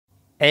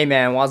Hey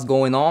man, what's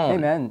going on? Hey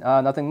man,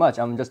 nothing much.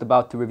 I'm just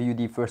about to review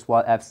the First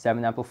Watt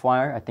F7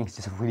 amplifier. I think it's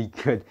just a really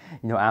good,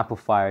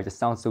 amplifier. It just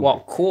sounds so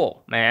Well, good.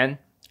 cool, man.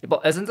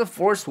 But isn't the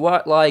first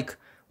watt like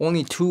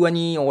only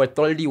 20 or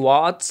 30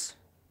 watts?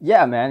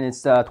 Yeah, man,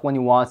 it's 20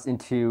 watts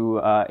into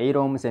 8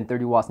 ohms and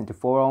 30 watts into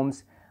 4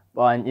 ohms.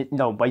 But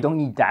but you don't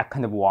need that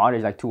kind of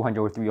wattage, like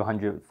 200 or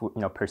 300,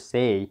 per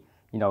se.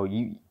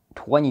 You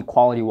 20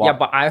 quality Yeah, watt.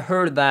 but I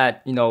heard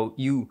that,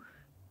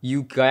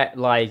 you get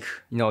like,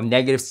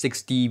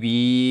 -6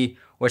 dB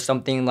or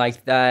something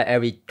like that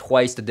every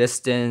twice the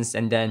distance,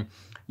 and then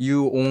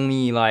you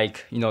only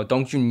like,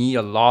 don't you need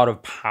a lot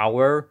of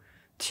power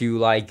to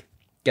like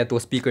get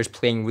those speakers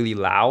playing really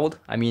loud?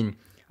 I mean,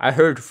 I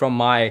heard from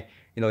my,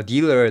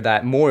 dealer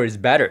that more is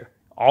better.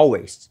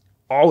 Always.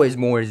 Always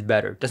more is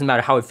better. Doesn't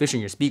matter how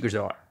efficient your speakers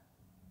are.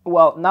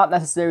 Well, not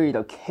necessarily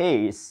the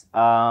case.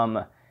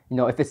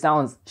 If it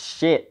sounds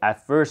shit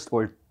at first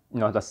or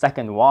the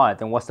second watt,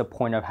 then what's the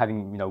point of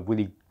having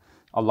really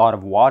a lot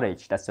of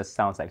wattage that just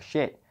sounds like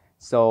shit?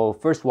 So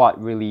first watt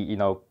really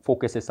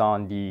focuses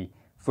on the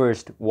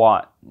first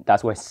watt.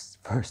 That's why it's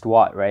first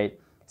watt, right?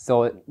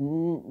 So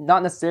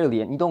not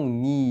necessarily, and you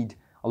don't need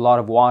a lot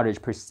of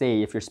wattage per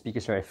se if your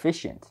speakers are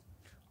efficient.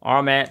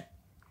 Alright, man.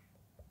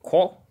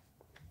 Cool.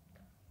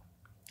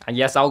 I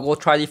guess I'll go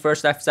try the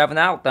first F7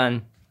 out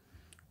then.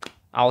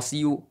 I'll see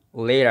you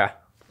later.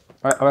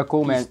 All right,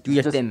 cool, man. Do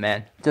your thing,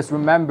 man. Just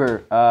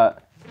remember,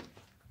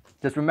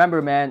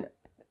 man,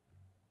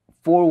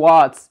 4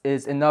 watts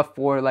is enough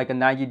for like a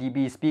 90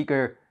 dB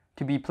speaker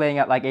to be playing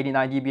at like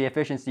 89 dB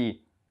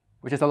efficiency,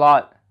 which is a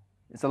lot.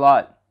 It's a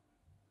lot.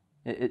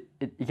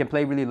 It can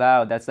play really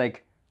loud. That's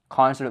like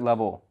concert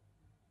level.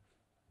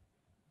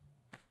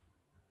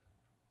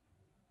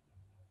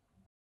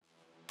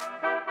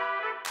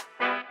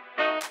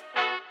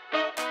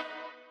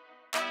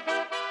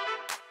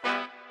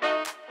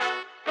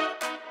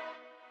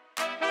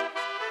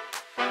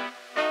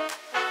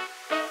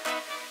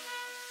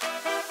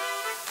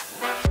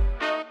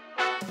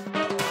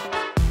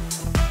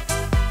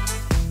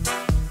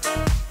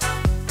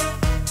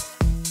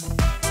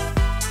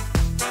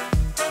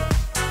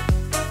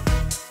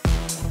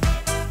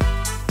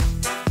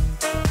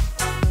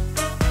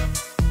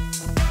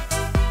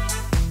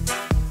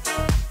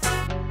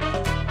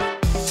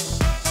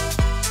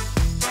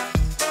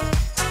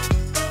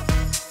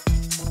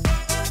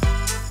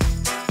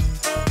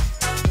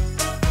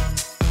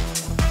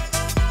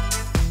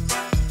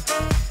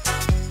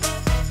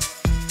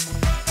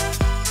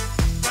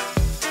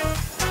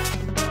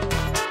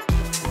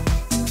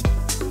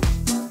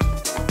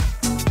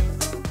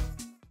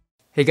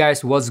 Hey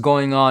guys, what's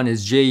going on?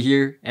 It's Jay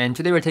here, and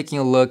today we're taking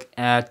a look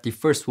at the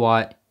First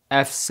Watt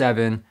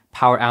F7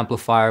 power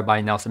amplifier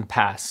by Nelson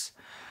Pass.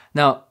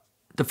 Now,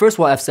 the First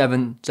Watt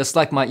F7, just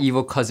like my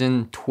evil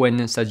cousin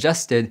twin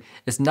suggested,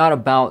 is not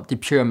about the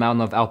pure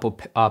amount of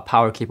output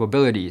power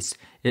capabilities.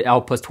 It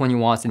outputs 20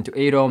 watts into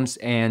 8 ohms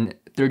and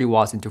 30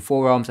 watts into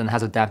 4 ohms and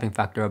has a damping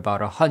factor of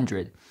about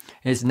 100.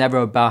 It's never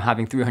about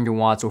having 300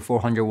 watts or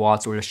 400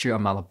 watts or the sheer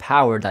amount of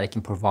power that it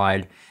can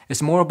provide.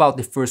 It's more about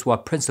the first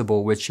watt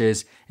principle, which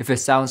is if it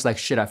sounds like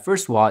shit at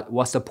first watt,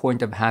 what's the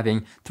point of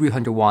having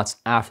 300 watts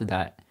after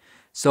that?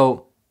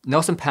 So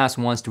Nelson Pass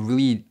wants to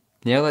really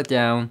nail it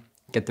down,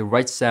 get the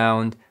right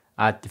sound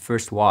at the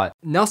first watt.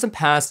 Nelson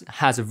Pass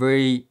has a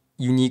very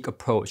unique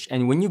approach.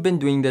 And when you've been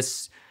doing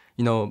this,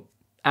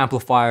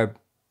 amplifier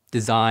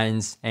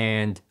designs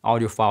and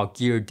audiophile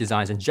gear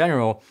designs in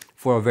general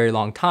for a very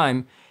long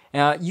time,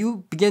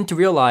 you begin to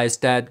realize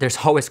that there's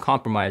always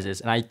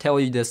compromises. And I tell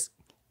you this,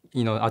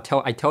 I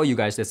tell you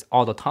guys this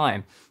all the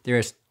time.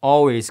 There's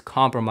always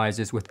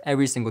compromises with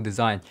every single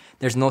design.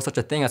 There's no such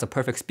a thing as a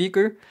perfect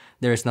speaker.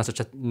 There is no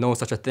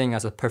such a thing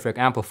as a perfect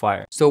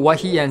amplifier. So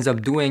what he ends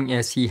up doing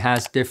is he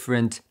has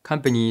different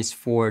companies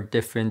for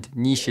different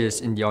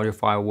niches in the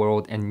audiophile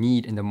world and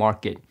need in the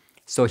market.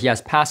 So he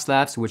has Pass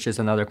Labs, which is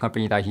another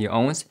company that he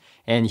owns,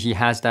 and he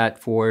has that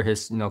for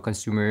his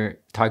consumer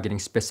targeting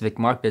specific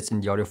markets in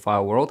the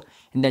audiophile world.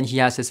 And then he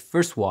has his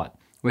First Watt,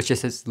 which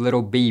is his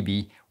little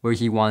baby where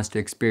he wants to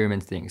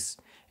experiment things.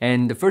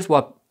 And the First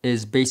Watt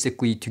is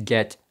basically to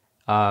get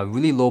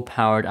really low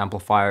powered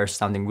amplifiers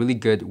sounding really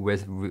good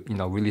with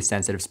really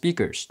sensitive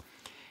speakers.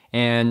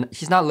 And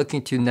he's not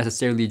looking to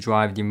necessarily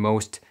drive the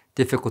most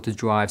difficult to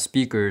drive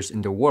speakers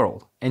in the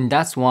world. And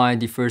that's why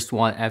the First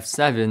Watt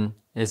F7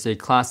 is a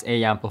Class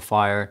A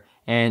amplifier,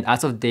 and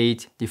as of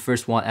date, the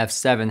First Watt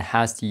F7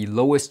 has the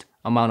lowest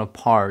amount of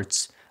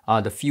parts,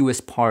 the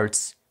fewest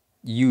parts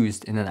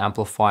used in an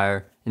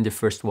amplifier in the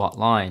First Watt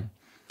line.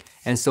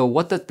 And so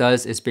what that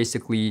does is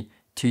basically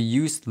to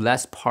use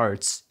less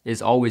parts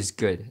is always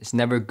good. It's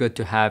never good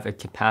to have a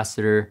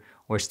capacitor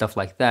or stuff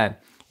like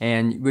that.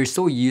 And we're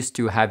so used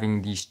to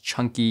having these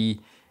chunky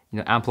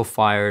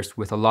amplifiers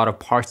with a lot of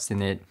parts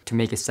in it to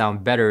make it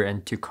sound better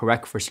and to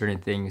correct for certain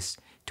things,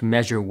 to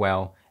measure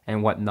well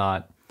and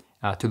whatnot,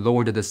 to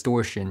lower the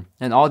distortion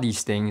and all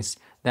these things,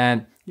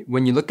 that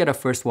when you look at a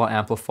First Watt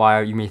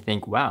amplifier, you may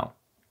think, wow,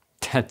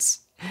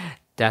 that's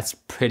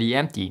pretty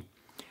empty.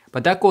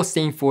 But that goes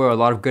same for a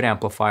lot of good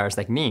amplifiers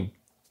like me.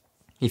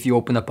 If you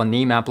open up a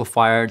name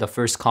amplifier, the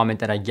first comment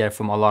that I get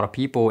from a lot of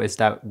people is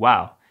that,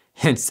 wow,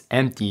 it's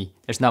empty.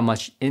 There's not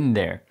much in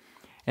there.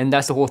 And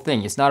that's the whole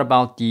thing. It's not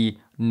about the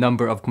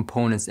number of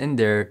components in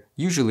there.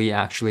 Usually,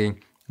 actually,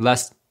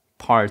 less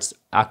parts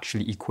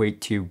actually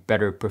equate to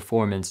better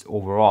performance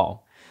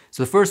overall.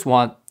 So the first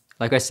one,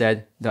 like I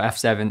said, the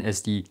F7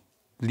 is the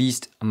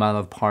least amount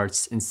of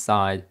parts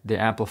inside the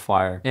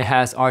amplifier. It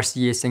has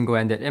RCA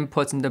single-ended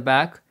inputs in the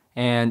back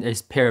and a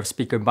pair of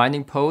speaker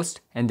binding posts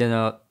and then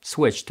a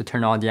switch to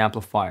turn on the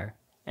amplifier.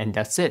 And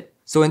that's it.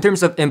 So in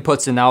terms of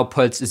inputs and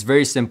outputs, it's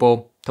very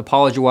simple.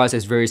 Topology-wise,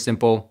 it's very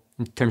simple.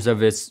 In terms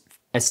of its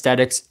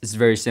aesthetics, it's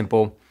very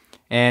simple.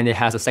 And it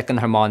has a second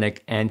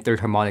harmonic and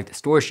third harmonic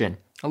distortion.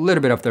 A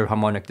little bit of third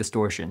harmonic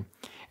distortion.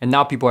 And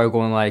now people are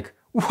going like,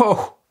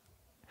 whoa,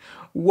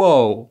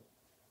 whoa.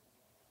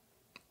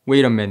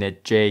 Wait a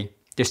minute, Jay.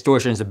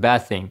 Distortion is a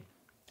bad thing.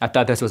 I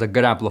thought this was a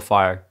good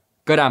amplifier.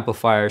 Good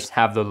amplifiers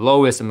have the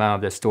lowest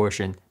amount of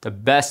distortion, the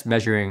best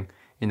measuring,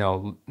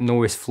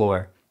 noise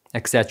floor,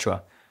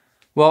 etc.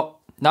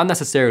 Well, not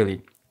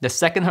necessarily. The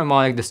second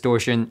harmonic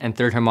distortion and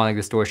third harmonic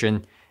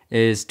distortion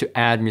is to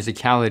add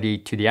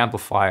musicality to the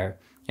amplifier.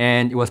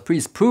 And it was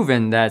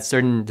proven that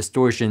certain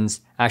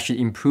distortions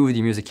actually improve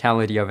the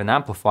musicality of an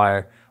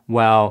amplifier,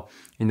 while,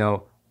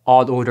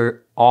 odd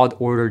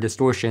order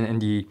distortion in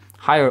the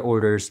higher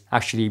orders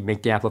actually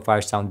make the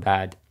amplifier sound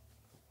bad.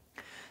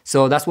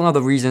 So that's one of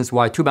the reasons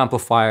why tube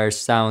amplifiers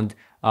sound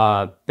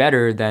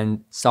better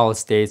than solid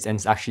states, and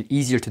it's actually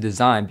easier to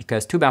design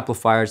because tube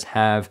amplifiers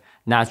have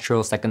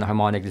natural second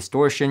harmonic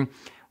distortion,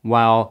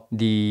 while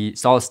the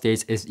solid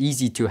states is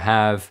easy to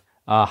have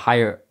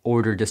higher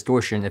order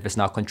distortion if it's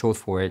not controlled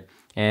for it.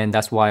 And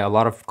that's why a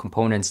lot of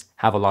components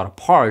have a lot of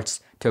parts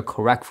to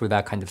correct for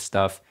that kind of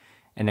stuff,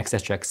 and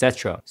etc,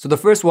 etc. So the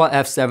first one,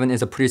 F7,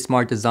 is a pretty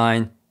smart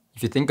design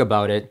if you think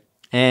about it.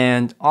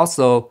 And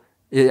also,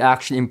 it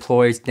actually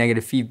employs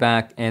negative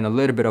feedback and a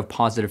little bit of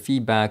positive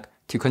feedback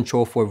to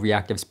control for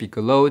reactive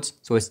speaker loads.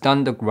 So it's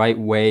done the right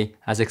way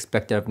as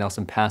expected of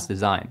Nelson Pass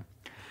design.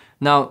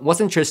 Now,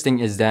 what's interesting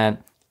is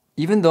that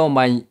even though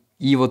my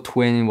evil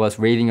twin was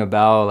raving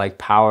about like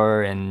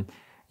power and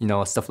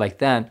stuff like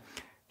that,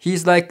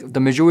 he's like the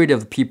majority of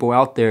the people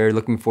out there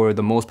looking for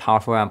the most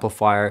powerful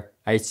amplifier.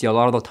 I see a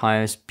lot of the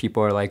times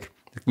people are like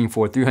looking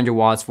for 300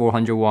 watts,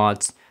 400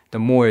 watts. The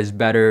more is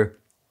better.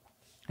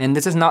 And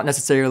this is not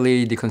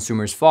necessarily the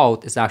consumer's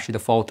fault. It's actually the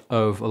fault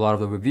of a lot of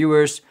the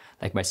reviewers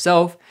like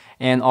myself,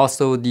 and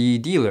also the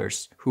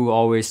dealers who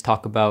always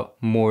talk about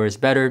more is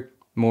better,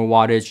 more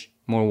wattage,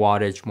 more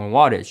wattage, more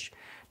wattage.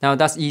 Now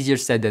that's easier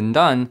said than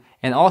done.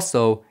 And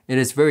also it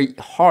is very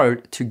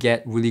hard to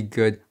get really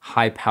good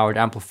high powered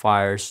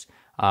amplifiers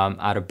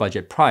at a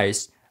budget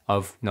price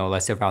of,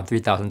 let's say around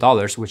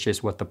 $3,000, which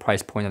is what the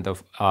price point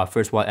of the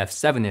first watt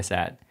F7 is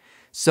at.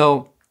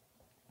 So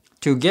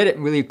to get it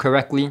really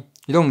correctly,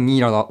 you don't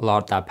need a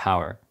lot of that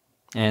power.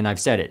 And I've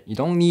said it, you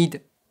don't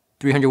need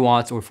 300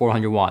 watts or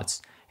 400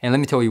 watts. And let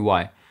me tell you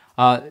why.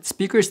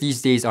 Speakers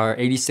these days are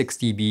 86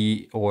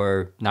 dB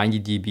or 90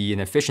 dB in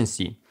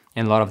efficiency.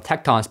 And a lot of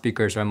Tecton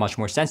speakers are much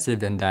more sensitive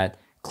than that.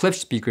 Clip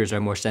speakers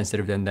are more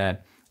sensitive than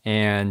that.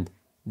 And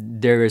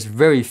there is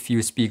very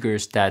few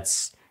speakers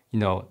that's,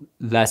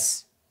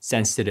 less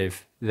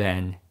sensitive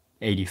than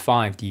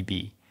 85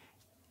 dB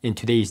in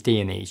today's day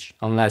and age,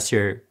 unless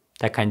you're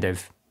that kind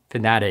of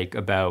fanatic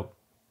about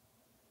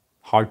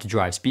hard to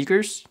drive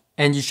speakers.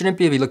 And you shouldn't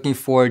be looking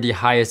for the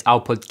highest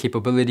output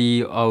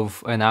capability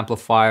of an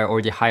amplifier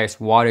or the highest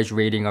wattage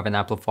rating of an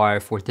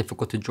amplifier for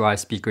difficult to drive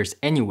speakers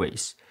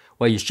anyways.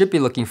 What you should be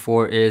looking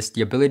for is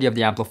the ability of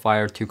the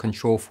amplifier to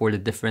control for the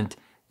different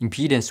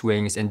impedance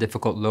swings and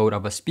difficult load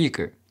of a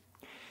speaker.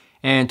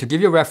 And to give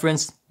you a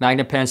reference,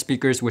 MagnaPan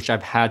speakers, which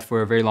I've had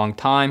for a very long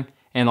time,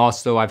 and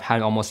also I've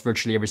had almost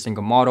virtually every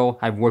single model.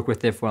 I've worked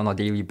with it on a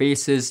daily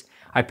basis.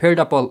 I paired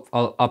up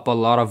a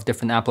lot of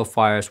different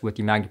amplifiers with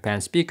the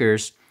MagnaPan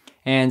speakers,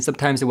 and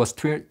sometimes it was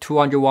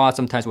 200 watts,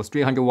 sometimes it was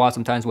 300 watts,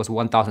 sometimes it was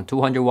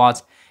 1,200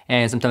 watts,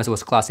 and sometimes it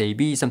was Class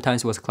AB,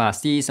 sometimes it was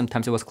Class D,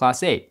 sometimes it was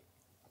Class A.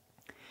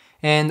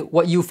 And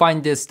what you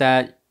find is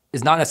that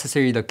it's not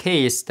necessarily the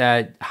case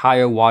that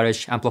higher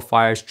wattage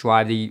amplifiers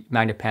drive the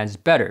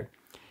MagnaPans better.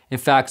 In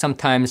fact,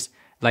 sometimes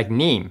like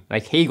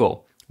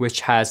Hagel,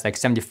 which has like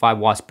 75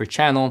 watts per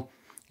channel,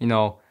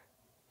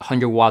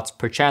 100 watts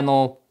per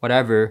channel,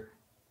 whatever,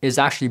 is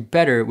actually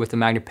better with the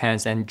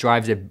MagnaPans and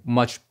drives it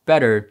much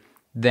better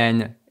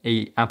than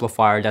a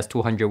amplifier that's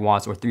 200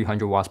 watts or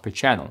 300 watts per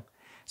channel.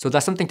 So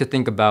that's something to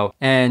think about.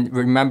 And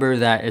remember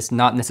that it's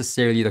not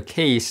necessarily the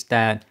case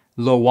that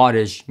low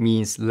wattage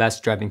means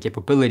less driving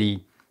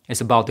capability.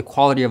 It's about the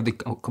quality of the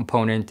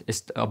component.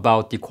 It's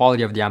about the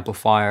quality of the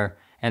amplifier.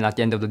 And at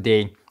the end of the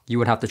day, you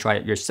would have to try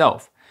it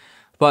yourself.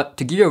 But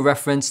to give you a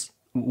reference,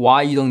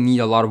 why you don't need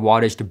a lot of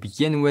wattage to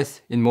begin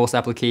with in most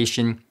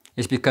application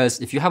is because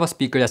if you have a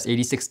speaker that's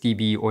 86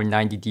 dB or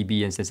 90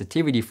 dB in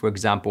sensitivity, for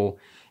example,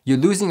 you're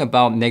losing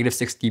about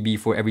 -6 dB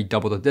for every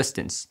double the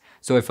distance.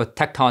 So if a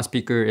Tecton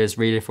speaker is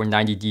rated for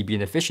 90 dB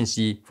in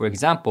efficiency, for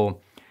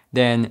example,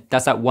 then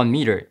that's at 1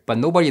 meter. But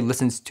nobody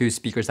listens to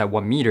speakers at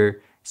 1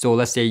 meter. So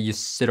let's say you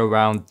sit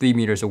around 3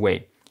 meters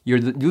away. You're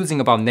losing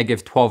about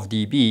negative 12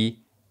 dB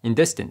in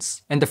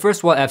distance. And the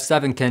first watt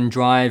F7 can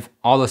drive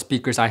all the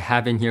speakers I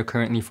have in here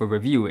currently for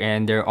review,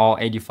 and they're all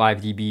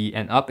 85 dB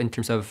and up in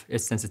terms of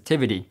its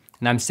sensitivity.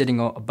 And I'm sitting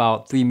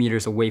about 3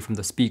 meters away from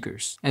the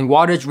speakers. And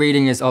wattage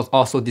rating is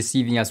also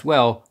deceiving as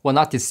well. Well,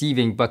 not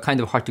deceiving, but kind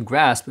of hard to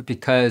grasp,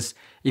 because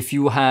if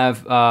you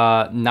have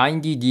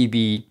 90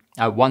 dB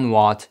at 1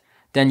 watt,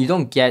 then you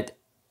don't get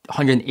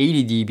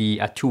 180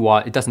 dB at 2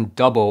 watt. It doesn't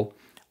double.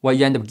 What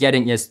you end up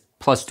getting is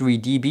plus 3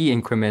 dB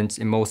increments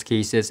in most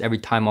cases every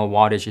time a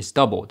wattage is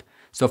doubled.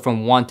 So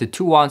from 1 to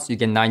 2 watts, you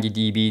get 90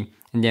 dB,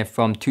 and then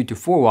from 2 to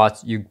 4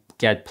 watts, you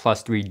get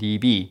plus 3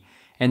 dB.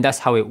 And that's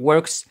how it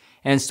works.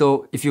 And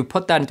so if you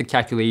put that into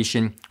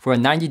calculation, for a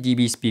 90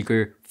 dB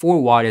speaker,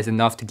 4 watt is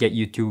enough to get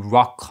you to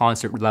rock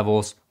concert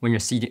levels when you're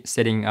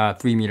sitting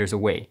 3 meters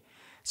away.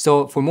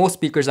 So for most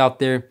speakers out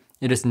there,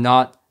 it is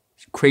not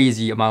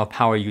crazy amount of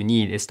power you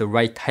need. It's the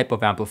right type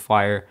of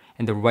amplifier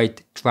and the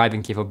right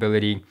driving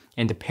capability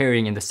and the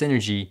pairing and the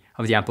synergy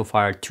of the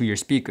amplifier to your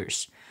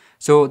speakers.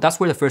 So that's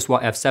where the first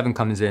watt F7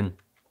 comes in.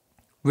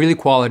 Really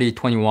quality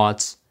 20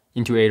 watts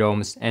into 8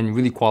 ohms and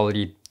really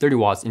quality 30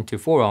 watts into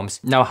 4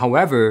 ohms. Now,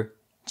 however,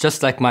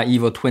 just like my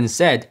evil twin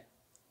said,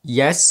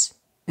 yes,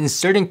 in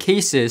certain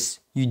cases,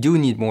 you do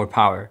need more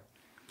power.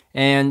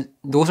 And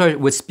those are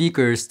with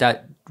speakers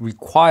that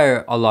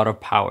require a lot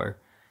of power.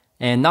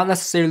 And not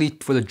necessarily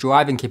for the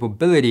driving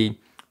capability,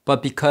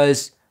 but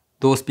because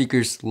those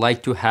speakers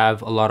like to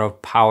have a lot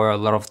of power, a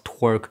lot of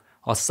torque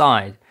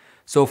aside.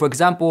 So for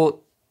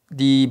example,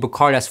 the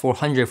Bucard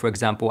S400, for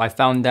example, I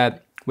found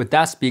that with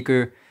that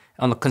speaker,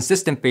 on a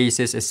consistent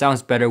basis, it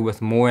sounds better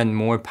with more and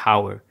more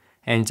power.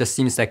 And it just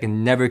seems like it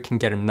never can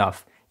get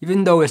enough,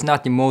 even though it's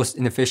not the most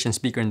inefficient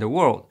speaker in the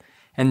world.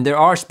 And there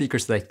are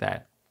speakers like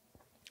that.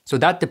 So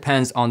that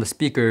depends on the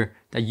speaker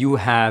that you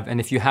have.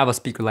 And if you have a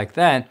speaker like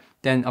that,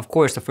 then of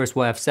course the first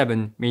watt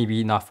F7 may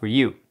be not for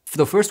you. For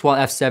the first watt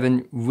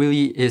F7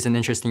 really is an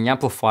interesting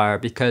amplifier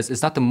because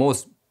it's not the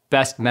most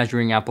best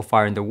measuring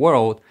amplifier in the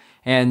world,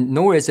 and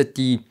nor is it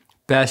the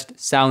best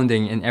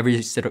sounding in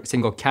every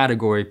single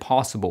category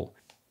possible.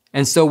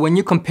 And so when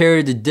you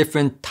compare the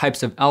different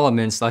types of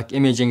elements like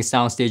imaging,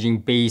 sound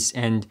staging, bass,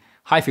 and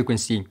high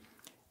frequency,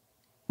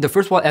 the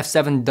first watt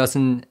F7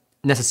 doesn't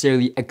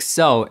necessarily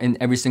excel in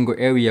every single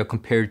area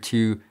compared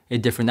to a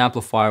different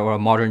amplifier or a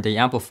modern day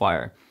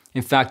amplifier.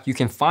 In fact, you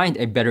can find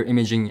a better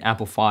imaging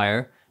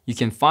amplifier. You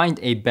can find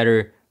a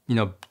better,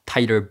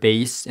 tighter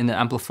bass in the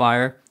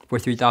amplifier for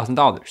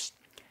 $3,000.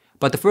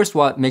 But the first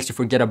watt makes you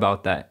forget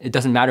about that. It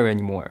doesn't matter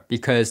anymore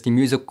because the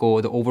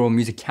overall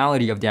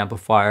musicality of the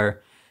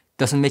amplifier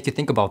doesn't make you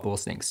think about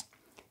those things.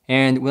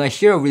 And when I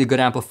hear a really good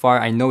amplifier,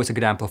 I know it's a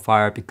good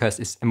amplifier because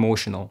it's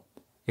emotional.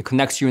 It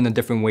connects you in a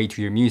different way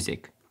to your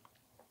music.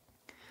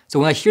 So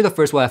when I hear the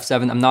first watt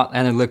F7, I'm not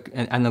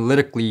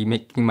analytically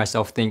making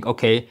myself think,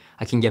 okay,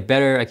 I can get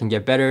better,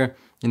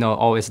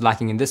 oh, it's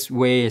lacking in this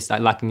way, it's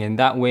lacking in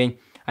that way.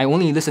 I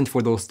only listened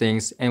for those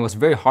things, and it was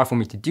very hard for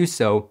me to do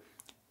so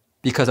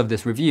because of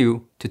this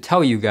review to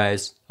tell you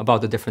guys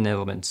about the different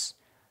elements.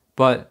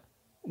 But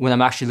when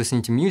I'm actually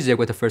listening to music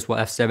with the first watt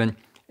F7,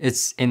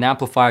 it's an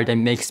amplifier that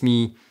makes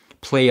me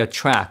play a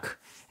track,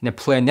 and then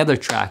play another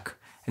track,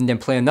 and then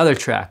play another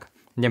track,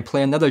 and then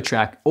play another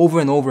track over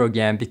and over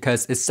again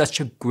because it's such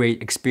a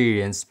great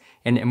experience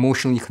and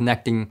emotionally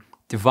connecting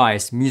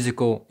device,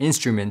 musical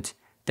instrument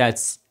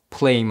that's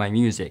playing my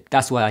music.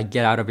 That's what I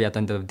get out of it at the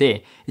end of the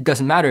day. It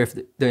doesn't matter if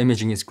the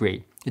imaging is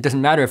great. It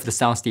doesn't matter if the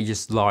soundstage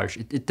is large.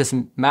 It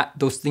doesn't matter.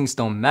 Those things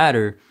don't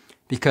matter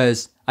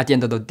because at the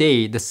end of the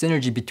day, the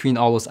synergy between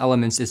all those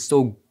elements is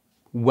so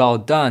well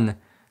done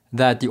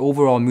that the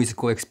overall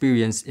musical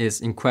experience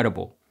is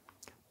incredible.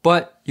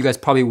 But you guys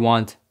probably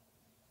want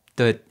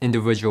the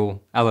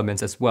individual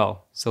elements as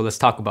well. So let's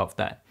talk about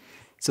that.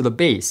 So the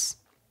bass.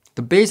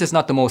 The bass is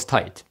not the most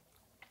tight.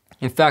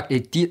 In fact,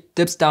 it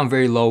dips down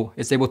very low.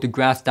 It's able to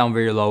grasp down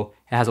very low.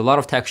 It has a lot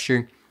of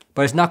texture,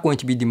 but it's not going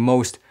to be the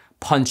most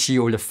punchy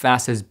or the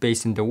fastest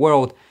bass in the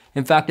world.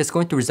 In fact, it's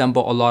going to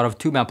resemble a lot of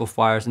tube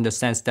amplifiers in the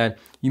sense that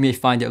you may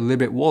find it a little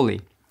bit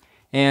woolly.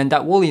 And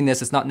that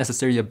woolliness is not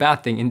necessarily a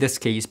bad thing in this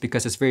case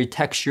because it's very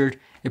textured.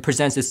 It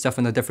presents itself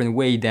in a different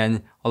way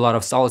than a lot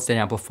of solid state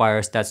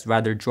amplifiers that's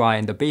rather dry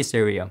in the bass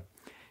area.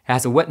 It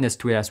has a wetness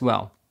to it as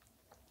well.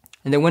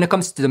 And then when it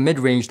comes to the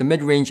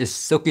mid-range is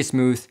silky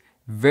smooth,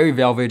 very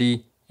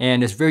velvety,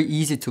 and it's very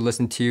easy to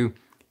listen to,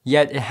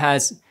 yet it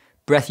has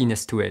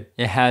breathiness to it.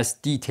 It has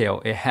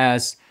detail. It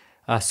has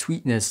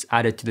sweetness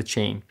added to the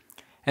chain.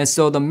 And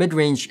so the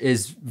mid-range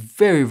is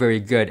very,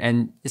 very good.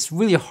 And it's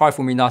really hard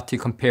for me not to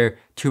compare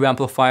tube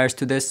amplifiers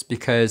to this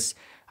because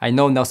I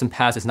know Nelson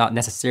Pass is not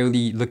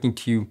necessarily looking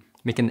to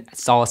make a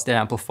solid state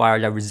amplifier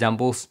that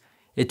resembles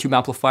a tube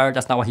amplifier.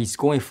 That's not what he's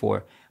going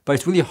for. But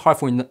it's really hard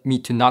for me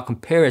to not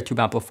compare a tube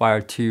amplifier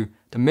to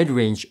the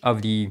mid-range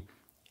of the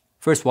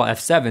first watt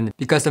F7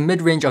 because the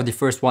mid-range of the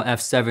first watt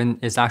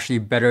F7 is actually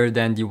better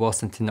than the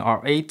Wilsonton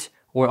R8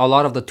 or a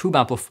lot of the tube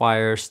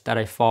amplifiers that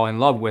I fall in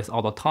love with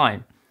all the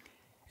time.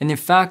 And in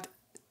fact,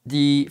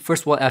 the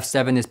first watt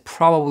F7 is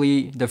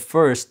probably the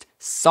first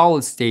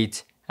solid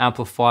state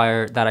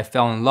amplifier that I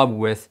fell in love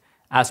with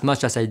as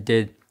much as I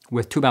did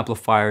with tube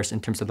amplifiers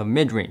in terms of the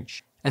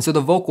mid-range. And so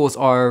the vocals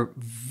are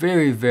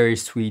very, very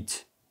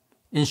sweet.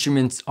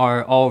 Instruments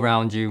are all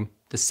around you.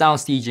 The sound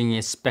staging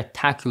is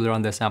spectacular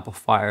on this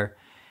amplifier.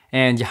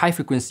 And the high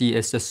frequency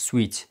is just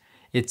sweet.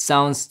 It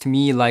sounds to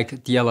me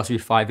like the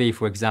LS35A,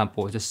 for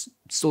example, just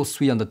so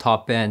sweet on the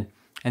top end.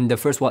 And the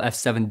first watt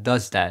F7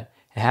 does that.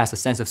 It has a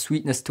sense of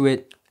sweetness to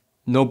it.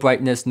 No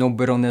brightness, no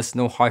brittleness,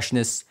 no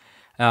harshness.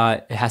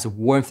 It has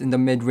warmth in the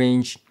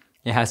mid-range.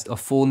 It has a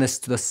fullness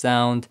to the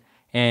sound.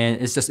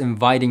 And it's just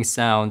inviting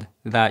sound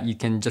that you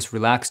can just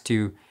relax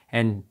to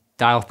and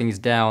dial things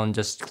down,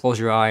 just close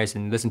your eyes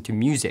and listen to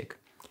music.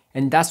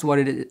 And that's what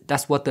it is.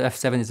 That's what the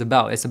F7 is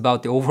about. It's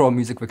about the overall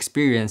music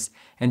experience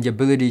and the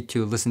ability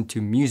to listen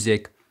to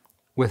music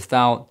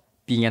without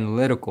being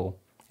analytical.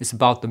 It's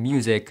about the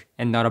music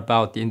and not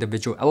about the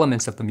individual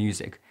elements of the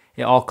music.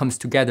 It all comes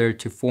together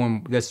to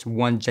form this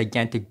one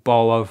gigantic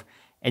ball of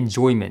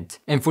enjoyment.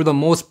 And for the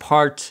most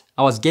part,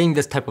 I was getting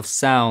this type of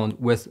sound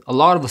with a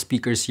lot of the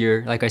speakers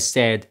here. Like I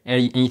said,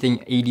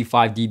 anything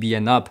 85 dB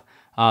and up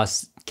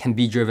can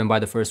be driven by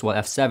the first watt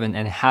F7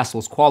 and has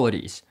those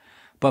qualities.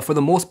 But for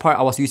the most part,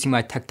 I was using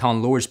my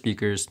Tecton lower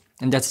speakers,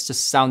 and that's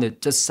just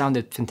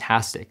sounded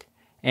fantastic.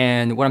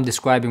 And what I'm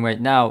describing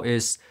right now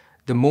is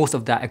the most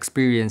of that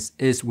experience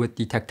is with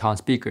the Tecton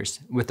speakers,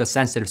 with the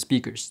sensitive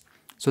speakers.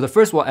 So the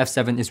first watt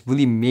F7 is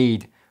really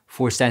made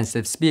for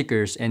sensitive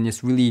speakers, and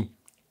it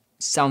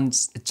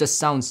just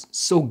sounds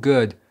so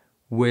good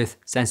with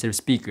sensitive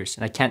speakers.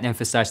 And I can't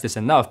emphasize this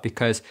enough,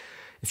 because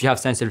if you have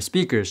sensitive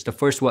speakers, the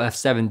first watt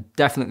F7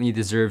 definitely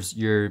deserves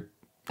your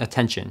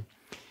attention.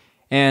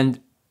 And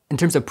in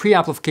terms of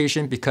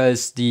preamplification,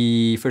 because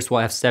the first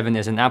watt F7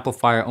 is an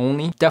amplifier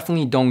only,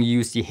 definitely don't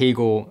use the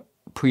Hagel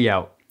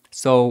pre-out.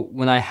 So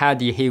when I had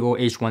the Hagel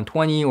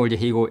H120 or the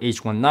Hagel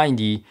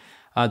H190,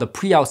 the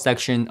pre-out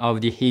section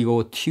of the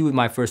Hagel to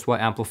my first watt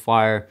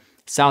amplifier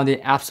sounded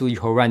absolutely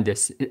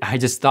horrendous. I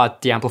just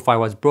thought the amplifier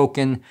was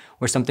broken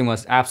or something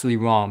was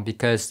absolutely wrong,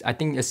 because I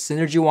think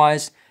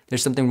synergy-wise,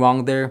 there's something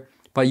wrong there.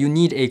 But you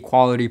need a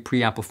quality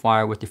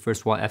preamplifier with the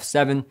first watt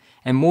F7,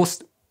 and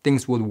most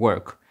things would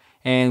work.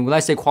 And when I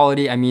say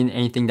quality, I mean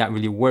anything that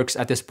really works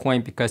at this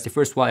point, because the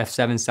first watt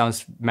F7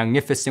 sounds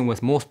magnificent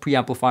with most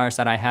preamplifiers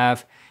that I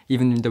have,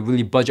 even the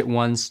really budget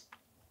ones.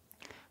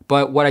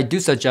 But what I do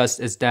suggest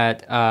is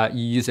that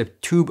you use a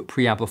tube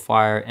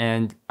preamplifier,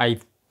 and I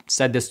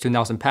said this to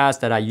Nelson Pass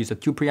that I use a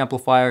tube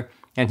preamplifier,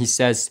 and he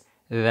says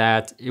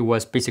that it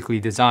was basically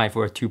designed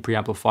for a tube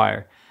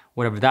preamplifier,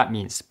 whatever that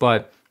means.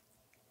 But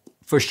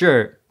for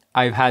sure,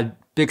 I've had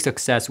big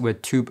success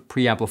with tube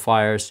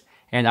preamplifiers,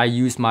 and I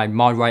use my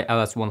Modrite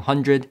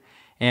LS100.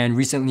 And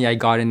recently I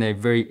got in a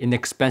very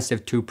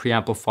inexpensive tube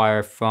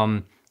preamplifier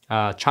from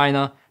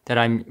China that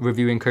I'm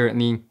reviewing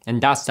currently,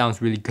 and that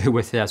sounds really good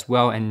with it as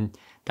well. And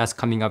that's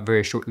coming up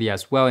very shortly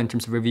as well in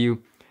terms of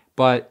review.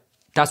 But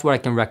that's what I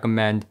can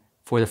recommend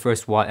for the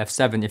first watt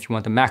F7 if you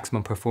want the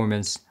maximum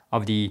performance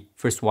of the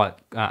first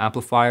watt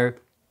amplifier.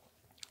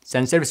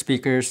 Sensitive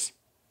speakers,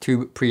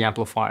 tube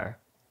preamplifier.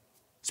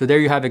 So there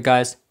you have it,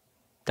 guys.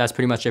 That's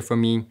pretty much it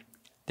from me.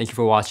 Thank you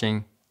for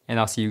watching, and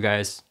I'll see you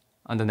guys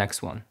on the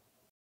next one.